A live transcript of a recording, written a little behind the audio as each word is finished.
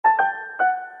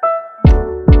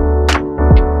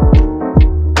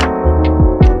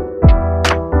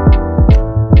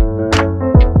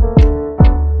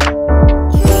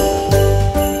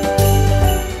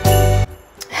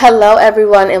Hello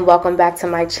everyone and welcome back to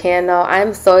my channel.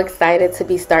 I'm so excited to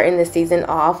be starting the season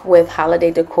off with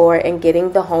holiday decor and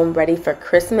getting the home ready for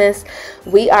Christmas.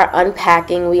 We are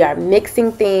unpacking, we are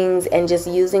mixing things and just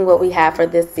using what we have for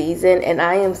this season, and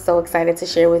I am so excited to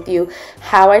share with you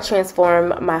how I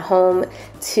transform my home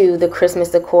to the Christmas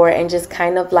decor and just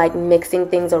kind of like mixing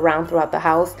things around throughout the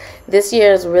house. This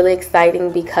year is really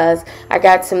exciting because I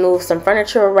got to move some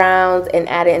furniture around and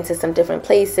add it into some different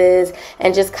places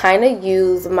and just kind of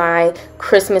use my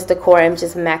Christmas decor and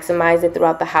just maximize it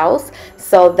throughout the house.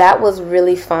 So that was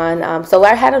really fun. So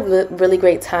I had a really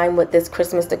great time with this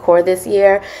Christmas decor this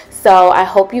year. So I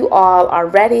hope you all are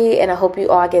ready and I hope you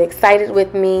all get excited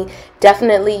with me.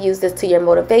 Definitely use this to your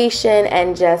motivation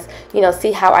and just,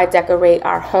 see how I decorate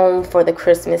our home for the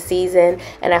Christmas season.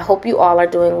 And I hope you all are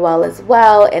doing well as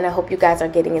well. And I hope you guys are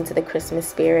getting into the Christmas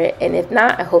spirit. And if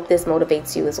not, I hope this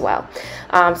motivates you as well.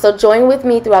 So join with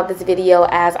me throughout this video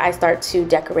as I start to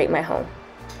decorate my home.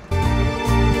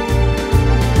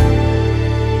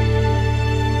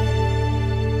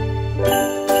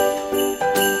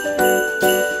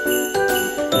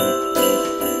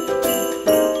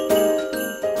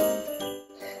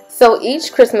 So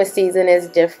each Christmas season is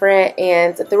different,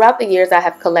 and throughout the years I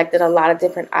have collected a lot of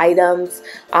different items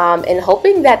and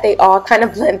hoping that they all kind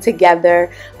of blend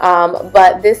together.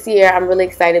 But this year I'm really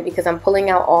excited because I'm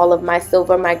pulling out all of my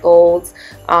silver, my golds,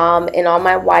 and all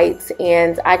my whites,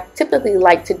 and I typically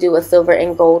like to do a silver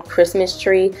and gold Christmas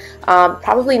tree.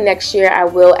 Probably next year I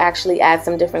will actually add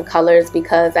some different colors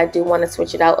because I do want to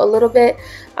switch it out a little bit.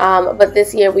 But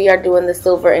this year we are doing the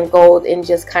silver and gold and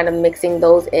just kind of mixing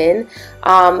those in.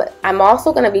 I'm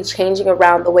also going to be changing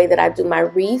around the way that I do my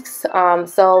wreaths.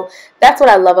 So that's what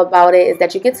I love about it, is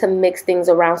that you get to mix things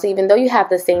around. So even though you have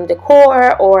the same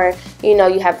decor or,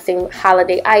 you have the same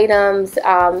holiday items,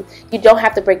 you don't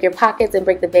have to break your pockets and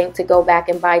break the bank to go back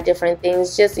and buy different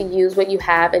things. Just use what you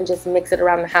have and just mix it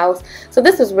around the house. So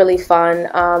this is really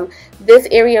fun. This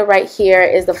area right here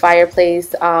is the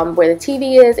fireplace where the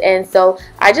TV is, and so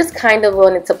I just kind of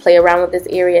wanted to play around with this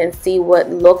area and see what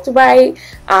looked right.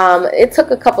 It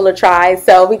took a couple of tries,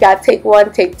 so we got take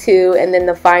one, take two, and then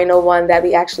the final one that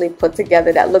we actually put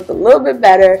together that looked a little bit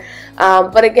better.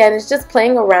 But again, it's just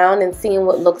playing around and seeing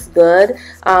what looks good.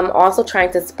 Also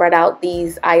trying to spread out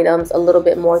these items a little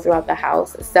bit more throughout the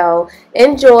house. So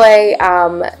enjoy,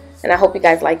 and I hope you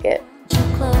guys like it.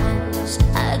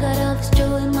 I got all this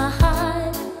joy in my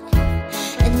heart,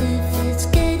 and if it's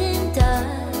getting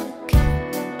dark,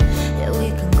 yeah, we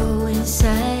can go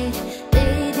inside.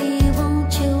 Baby,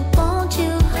 won't you hold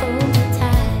me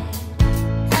tight?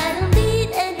 I don't need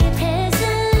any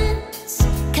presents,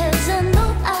 'cause I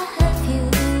know I have you.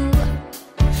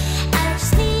 I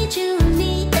just need you and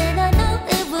me, and I know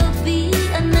it will be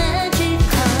a magic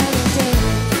holiday.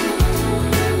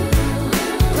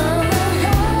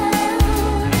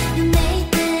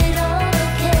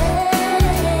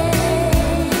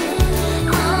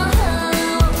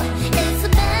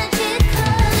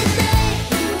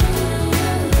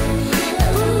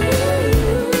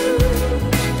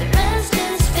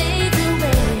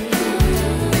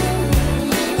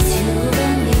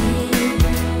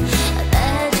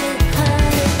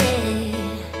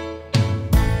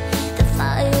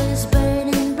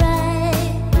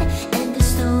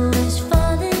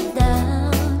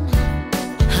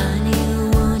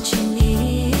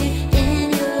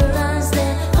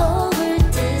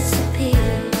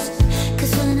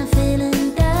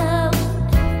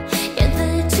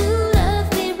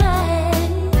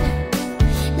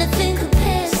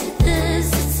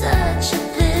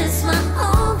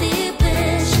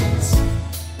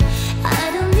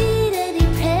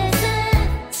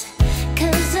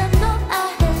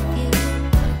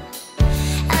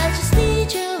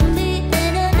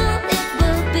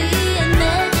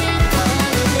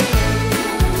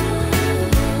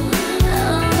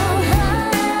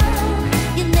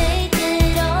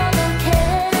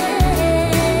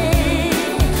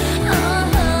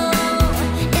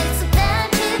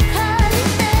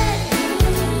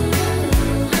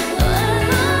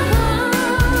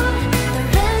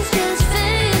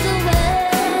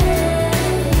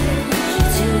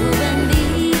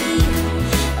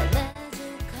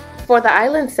 For the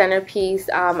island centerpiece,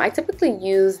 I typically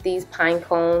use these pine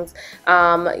cones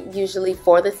usually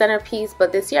for the centerpiece,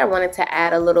 but this year I wanted to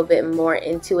add a little bit more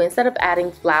into it. Instead of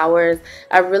adding flowers,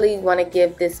 I really want to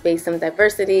give this space some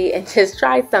diversity and just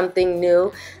try something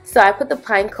new. So I put the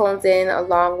pine cones in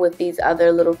along with these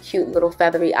other little cute little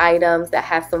feathery items that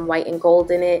have some white and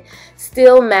gold in it,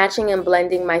 still matching and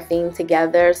blending my theme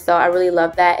together. So I really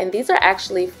love that. And these are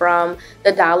actually from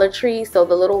the Dollar Tree. So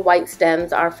the little white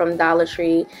stems are from Dollar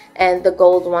Tree, and the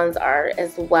gold ones are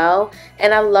as well.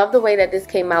 And I love the way that this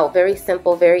came out. Very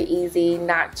simple, very easy,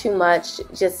 not too much,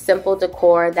 just simple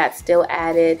decor that still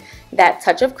added that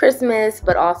touch of Christmas,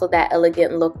 but also that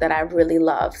elegant look that I really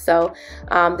love. So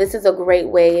this is a great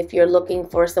way if you're looking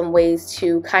for some ways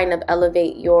to kind of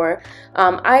elevate your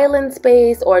island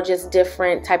space, or just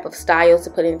different type of styles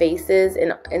to put in vases,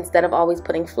 and instead of always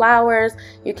putting flowers,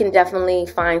 you can definitely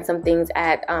find some things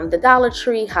at the Dollar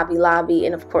Tree, Hobby Lobby,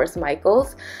 and of course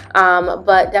Michael's.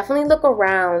 But definitely look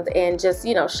around and just,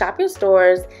 you know, shop your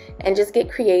stores and just get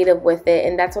creative with it.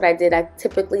 And that's what I did. I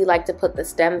typically like to put the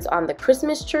stems on the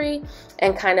Christmas tree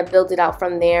and kind of build it out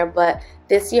from there, but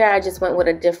this year I just went with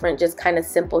a different, just kind of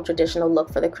simple traditional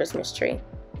look for the Christmas tree.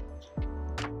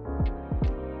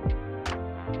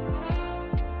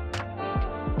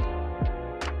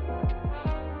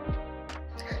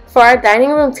 For our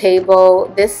dining room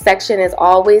table, this section is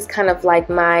always kind of like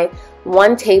my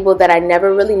one table that I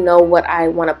never really know what I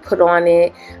want to put on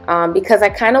it, because I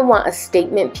kind of want a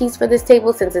statement piece for this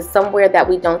table, since it's somewhere that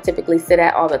we don't typically sit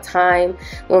at all the time.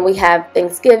 When we have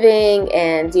Thanksgiving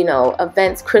and, you know,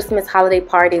 events, Christmas, holiday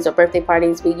parties, or birthday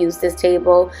parties, we use this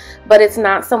table, but it's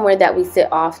not somewhere that we sit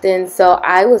often. So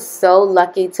I was so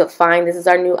lucky to find, this is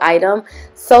our new item,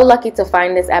 so lucky to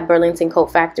find this at Burlington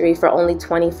Coat Factory for only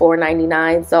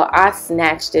 $24.99. So I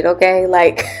snatched it, okay?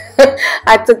 Like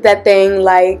I took that thing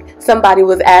like somebody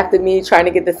was after me trying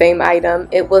to get the same item.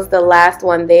 It was the last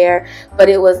one there, but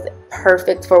it was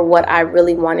perfect for what I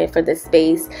really wanted for this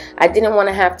space. I didn't want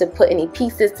to have to put any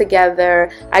pieces together.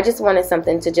 I just wanted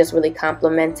something to just really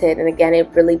complement it. And again, it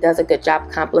really does a good job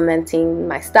complementing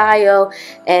my style,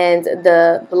 and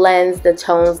the blends, the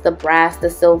tones, the brass, the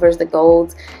silvers, the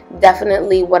golds,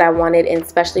 definitely what I wanted, and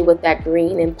especially with that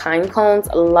green and pine cones,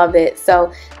 love it.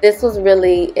 So this was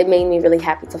really, it made me really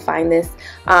happy to find this.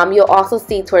 You'll also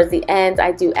see towards the end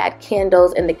I do add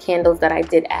candles, and the candles that I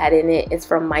did add in it is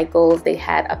from Michael's. They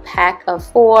had a pack of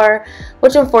 4,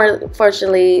 which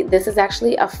unfortunately this is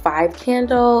actually a 5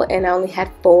 candle and I only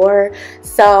had 4,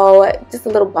 so just a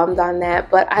little bummed on that.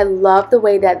 But I love the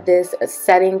way that this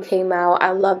setting came out.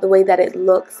 I love the way that it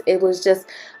looks. It was just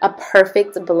a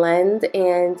perfect blend,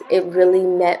 and it really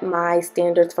met my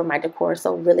standards for my decor,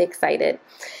 so really excited.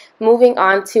 Moving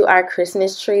on to our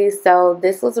Christmas tree. So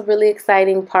this was a really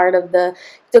exciting part of the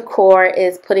decor,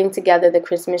 is putting together the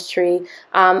Christmas tree.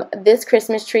 This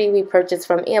Christmas tree we purchased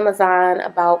from Amazon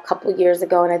about a couple years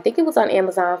ago, and I think it was on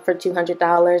Amazon for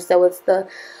 $200. So it's the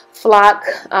Flock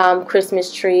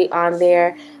Christmas tree on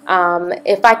there.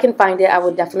 If I can find it, I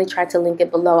would definitely try to link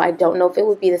it below. I don't know if it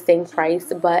would be the same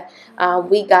price, but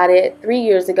we got it 3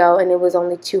 years ago and it was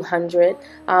only $200.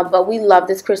 But we love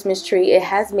this Christmas tree. It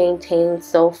has maintained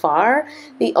so far.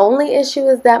 The only issue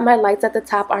is that my lights at the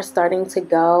top are starting to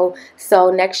go.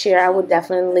 So next year I would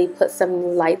definitely put some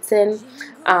new lights in.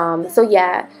 So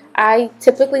yeah, I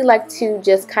typically like to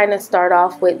just kind of start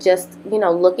off with just, you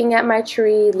know, looking at my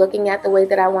tree, looking at the way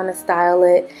that I want to style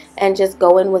it, and just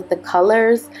go in with the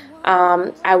colors.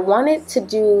 I wanted to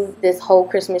do this whole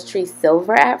Christmas tree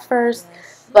silver at first,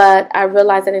 but I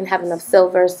realized I didn't have enough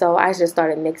silver, so I just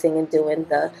started mixing and doing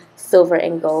the silver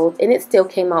and gold, and it still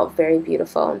came out very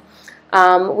beautiful.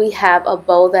 We have a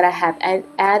bow that I have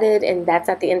added, and that's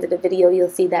at the end of the video. You'll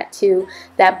see that too.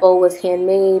 That bow was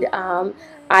handmade.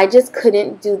 I just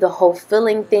couldn't do the whole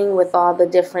filling thing with all the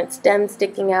different stems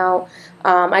sticking out.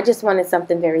 I just wanted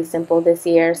something very simple this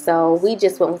year, so we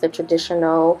just went with a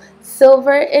traditional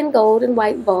silver and gold and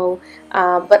white bow.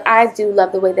 But I do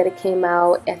love the way that it came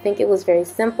out. I think it was very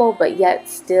simple, but yet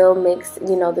still makes,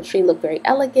 you know, the tree look very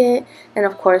elegant. And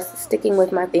of course, sticking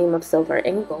with my theme of silver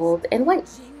and gold and white.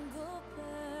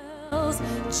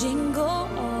 Jingle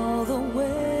all the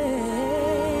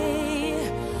way.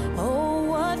 Oh,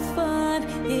 what fun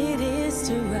it is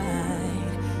to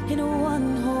ride in a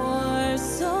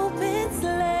one-horse open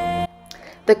sleigh.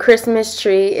 The Christmas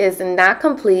tree is not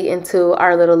complete until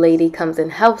our little lady comes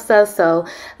and helps us. So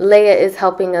Leia is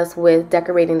helping us with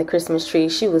decorating the Christmas tree.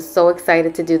 She was so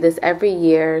excited to do this every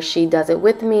year. She does it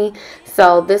with me.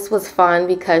 So this was fun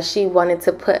because she wanted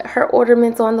to put her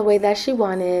ornaments on the way that she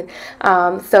wanted.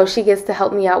 So she gets to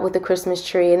help me out with the Christmas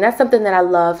tree. And that's something that I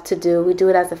love to do. We do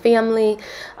it as a family.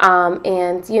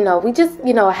 And, you know, we just,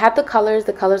 you know, I have the colors.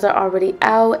 The colors are already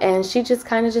out. And she just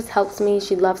kind of just helps me.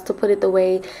 She loves to put it the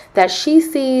way that she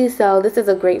sees. So this is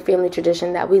a great family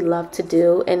tradition that we love to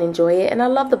do and enjoy it. And I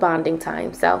love the bonding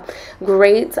time. So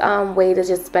great way to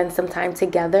just spend some time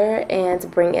together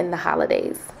and bring in the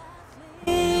holidays.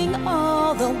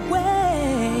 All the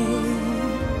way,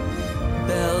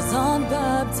 bells on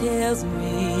bobtails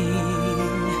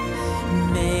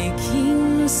ring,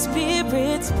 making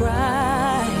spirits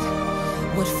bright.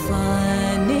 What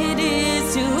fun it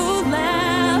is to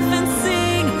laugh and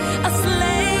sing a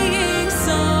sleighing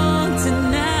song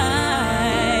tonight.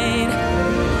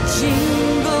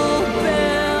 Jingle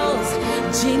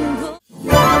bells, jingle.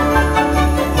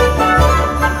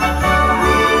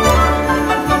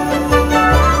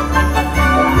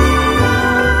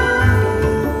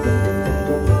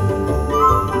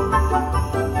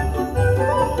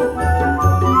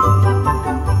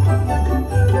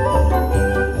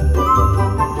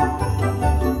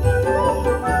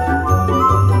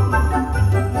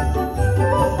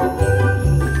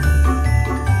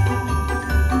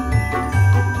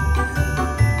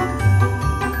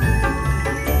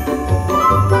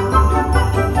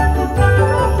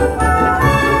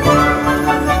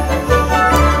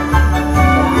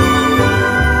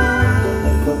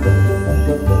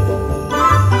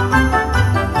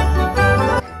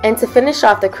 And to finish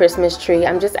off the Christmas tree,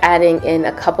 I'm just adding in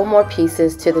a couple more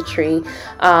pieces to the tree.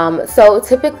 So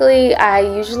typically I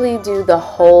usually do the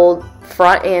whole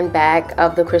front and back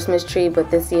of the Christmas tree, but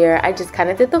this year I just kind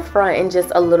of did the front and just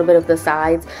a little bit of the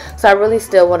sides. So I really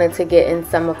still wanted to get in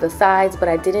some of the sides, but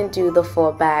I didn't do the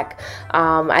full back.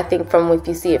 I think from if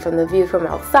you see it from the view from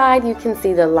outside, you can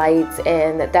see the lights,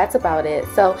 and that's about it.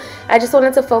 So I just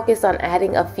wanted to focus on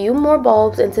adding a few more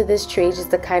bulbs into this tree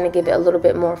just to kind of give it a little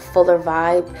bit more fuller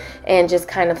vibe and just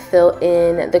kind of fill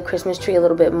in the Christmas tree a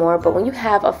little bit more. But when you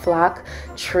have a flock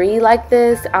tree like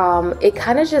this, it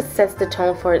kind of just sets the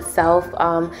tone for itself.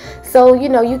 So you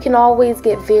know, you can always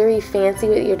get very fancy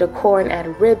with your decor and add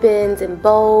ribbons and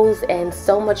bows and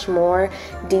so much more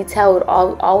detail. It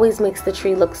always makes the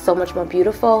tree look so much more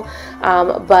beautiful,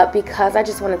 but because I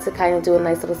just wanted to kind of do a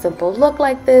nice little simple look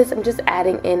like this, I'm just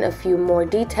adding in a few more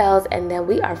details, and then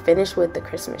we are finished with the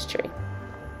Christmas tree.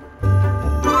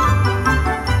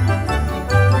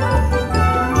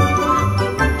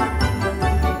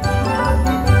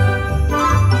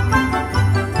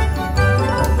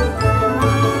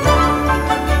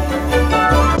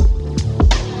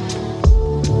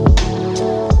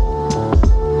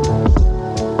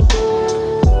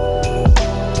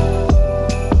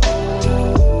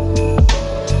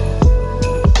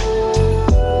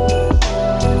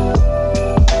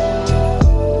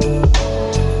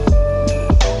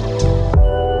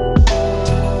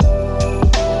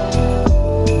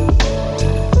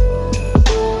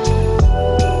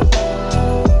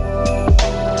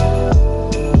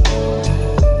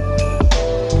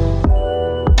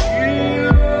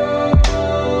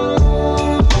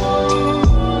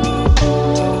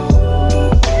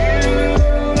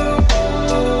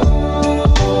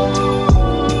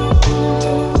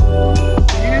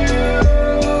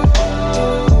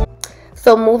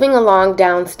 So moving along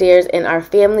downstairs in our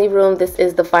family room, this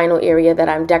is the final area that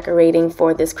I'm decorating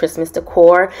for this Christmas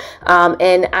decor.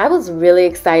 And I was really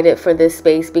excited for this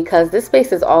space because this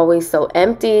space is always so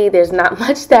empty. There's not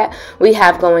much that we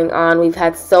have going on. We've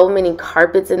had so many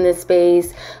carpets in this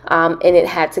space, and it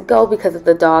had to go because of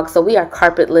the dog. So we are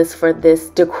carpetless for this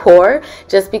decor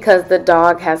just because the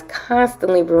dog has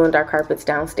constantly ruined our carpets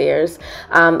downstairs.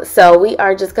 So we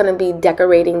are just going to be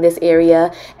decorating this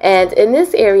area. And in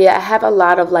this area, I have a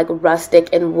lot of like rustic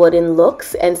and wooden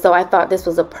looks, and so I thought this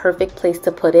was a perfect place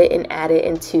to put it and add it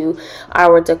into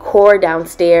our decor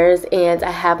downstairs. And I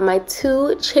have my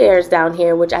two chairs down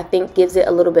here, which I think gives it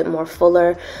a little bit more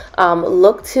fuller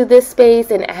look to this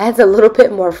space and adds a little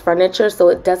bit more furniture so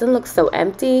it doesn't look so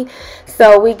empty.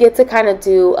 So we get to kind of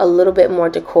do a little bit more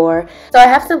decor. So I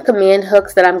have some command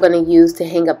hooks that I'm going to use to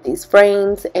hang up these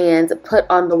frames and put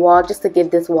on the wall just to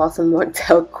give this wall some more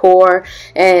decor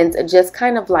and just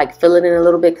kind of like fill it in a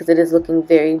little bit because it is looking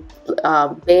very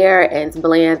bare and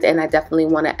bland, and I definitely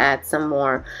want to add some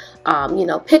more you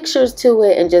know, pictures to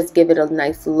it and just give it a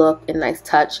nice look and nice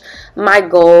touch. My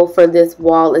goal for this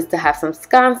wall is to have some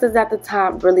sconces at the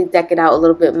top, really deck it out a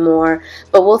little bit more,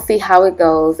 but we'll see how it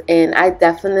goes. And I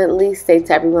definitely say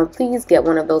to everyone, please get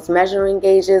one of those measuring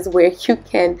gauges where you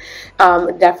can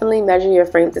definitely measure your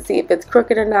frame to see if it's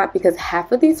crooked or not, because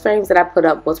half of these frames that I put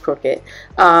up was crooked.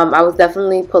 I was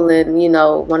definitely pulling, you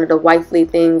know, one of the wifely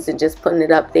things and just putting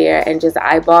it up there and just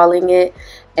eyeballing it.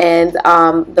 And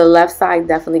the left side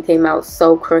definitely came out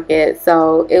so crooked.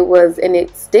 So it was, and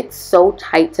it sticks so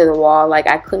tight to the wall, like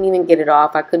I couldn't even get it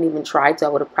off. I couldn't even try to. I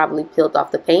would have probably peeled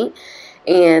off the paint,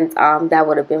 and that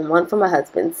would have been one for my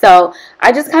husband. So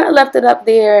I just kind of left it up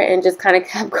there and just kind of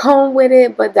kept going with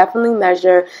it, but definitely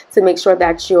measure to make sure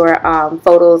that your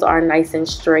photos are nice and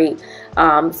straight,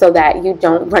 so that you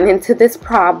don't run into this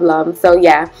problem. So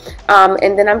yeah,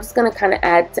 and then I'm just gonna kind of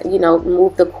add, you know,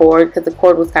 move the cord, because the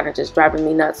cord was kind of just driving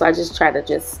me nuts. So I just try to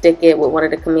just stick it with one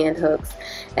of the command hooks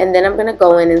and then I'm going to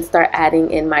go in and start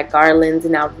adding in my garlands.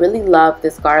 And I really love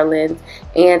this garland,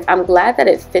 and I'm glad that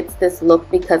it fits this look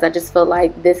because I just feel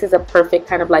like this is a perfect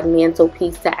kind of like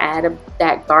mantelpiece to add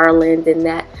that garland and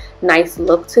that nice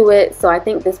look to it. So I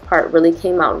think this part really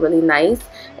came out really nice.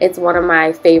 It's one of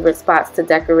my favorite spots to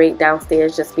decorate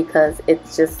downstairs just because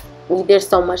it's just, there's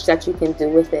so much that you can do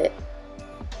with it.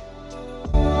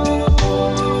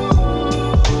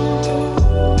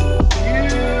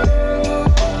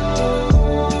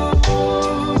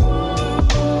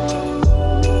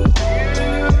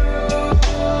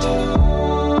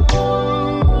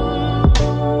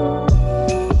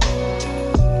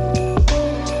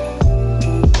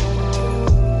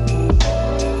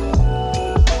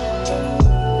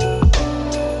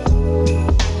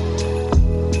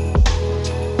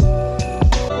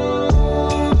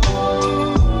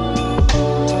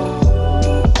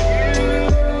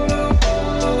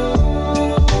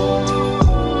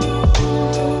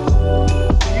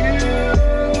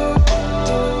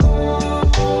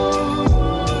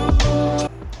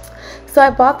 So I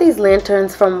bought these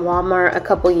lanterns from Walmart a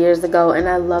couple years ago, and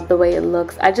I love the way it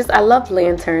looks. I love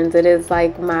lanterns. It is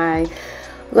like my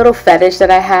little fetish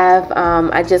that I have.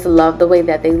 I just love the way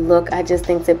that they look. I just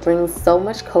think it brings so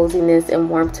much coziness and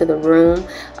warmth to the room,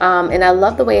 and I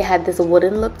love the way it had this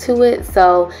wooden look to it,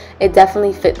 so it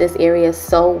definitely fit this area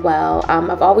so well.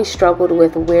 I've always struggled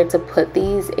with where to put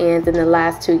these, and in the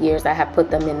last 2 years I have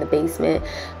put them in the basement,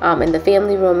 in the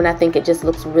family room, and I think it just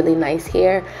looks really nice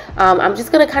here. I'm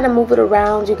just gonna kind of move it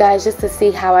around, you guys, just to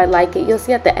see how I like it. You'll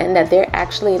see at the end that they're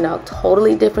actually in a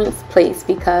totally different place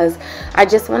because I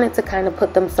just wanted to kind of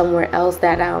put them somewhere else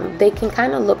that they can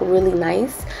kind of look really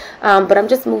nice, but I'm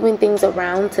just moving things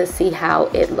around to see how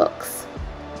it looks.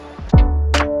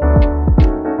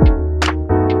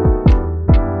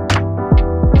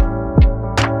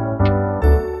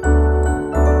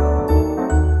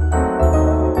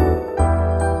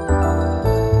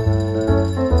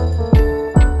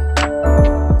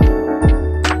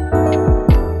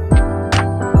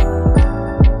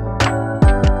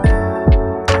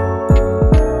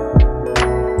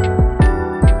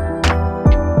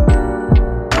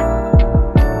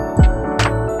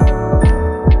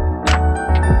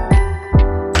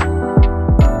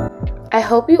 I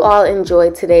hope you all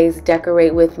enjoyed today's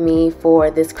decorate with me for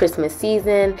this Christmas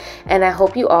season, and I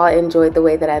hope you all enjoyed the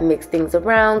way that I mixed things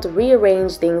around,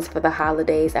 rearranged things for the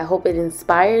holidays. I hope it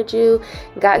inspired you,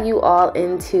 got you all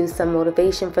into some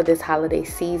motivation for this holiday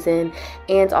season,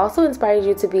 and also inspired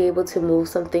you to be able to move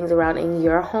some things around in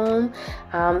your home.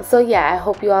 So yeah, I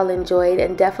hope you all enjoyed,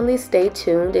 and definitely stay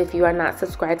tuned. If you are not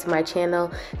subscribed to my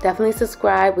channel, definitely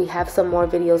subscribe. We have some more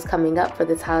videos coming up for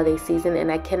this holiday season,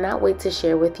 and I cannot wait to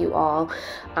share with you all,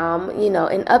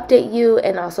 and update you,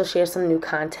 and also share some new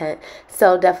content.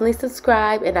 So definitely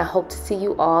subscribe, and I hope to see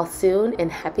you all soon,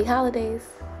 and happy holidays.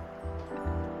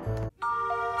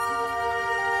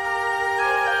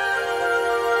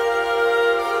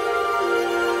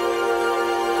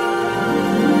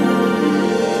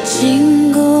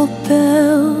 Jingle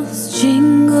bells,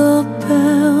 jingle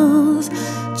bells,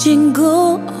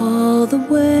 jingle all the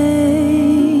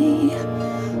way.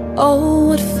 Oh,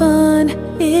 what fun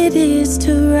it is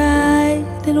to ride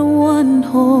in a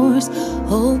one-horse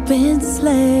open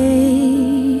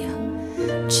sleigh.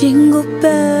 Jingle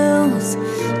bells,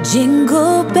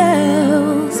 jingle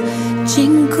bells,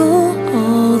 jingle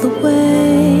all the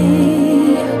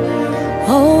way.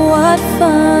 Oh, what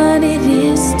fun it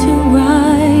is to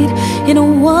ride in a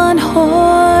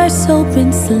one-horse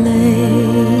open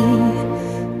sleigh,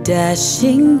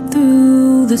 dashing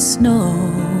through the snow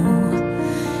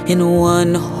in a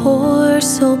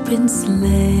one-horse open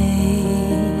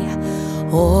sleigh.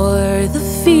 O'er the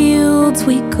fields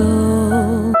we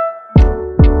go.